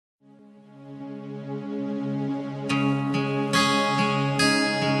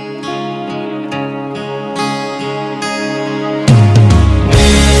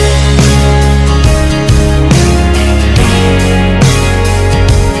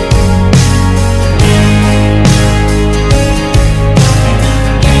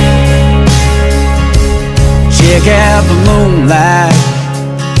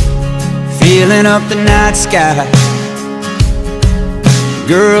looking up the night sky.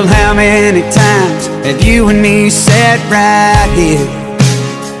 Girl, how many times have you and me sat right here?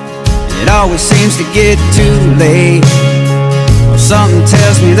 It always seems to get too late. Well, something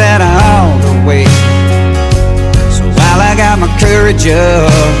tells me that I ought to wait. So while I got my courage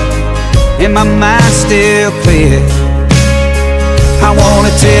up and my mind still clear, I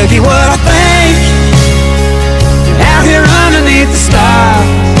wanna tell you what I think. Out here underneath the stars,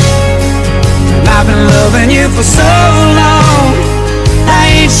 I've been loving you for so long,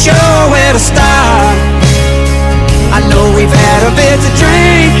 I ain't sure where to start. I know we've had a bit to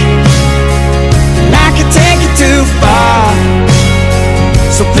drink, and I could take it too far.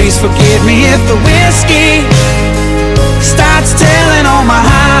 So please forgive me if the whiskey starts telling on my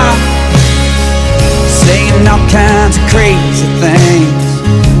heart, saying all kinds of crazy things,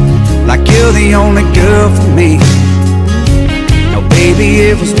 like you're the only girl for me. No,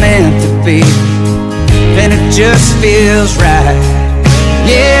 baby, it was meant to be, and it just feels right.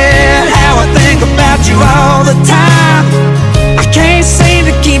 Yeah, how I think about you all the time, I can't seem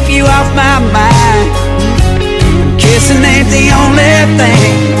to keep you off my mind. Kissing ain't the only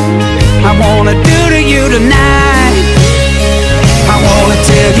thing I wanna do to you tonight. I wanna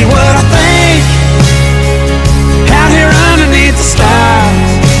tell you what I think. Out here underneath the stars,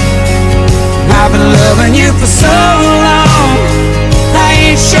 I've been loving you for so long, I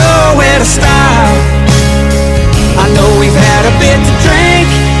ain't sure where to start. I know we've had a bit to drink,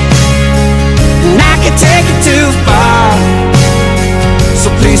 and I can take it too far. So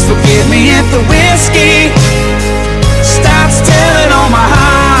please forgive me if the whiskey starts telling on my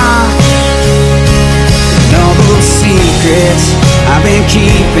heart. And all those secrets I've been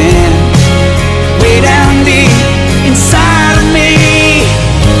keeping way down deep inside of me,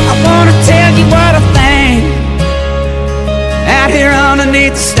 I wanna tell you what I think. Out here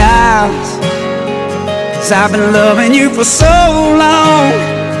underneath the stars, 'cause I've been loving you for so long,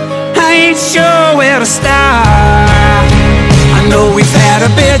 I ain't sure where to start. I know we've had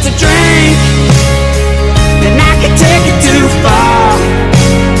a bit to drink, and I can take it too far.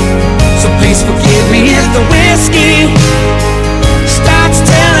 So please forgive me if the whiskey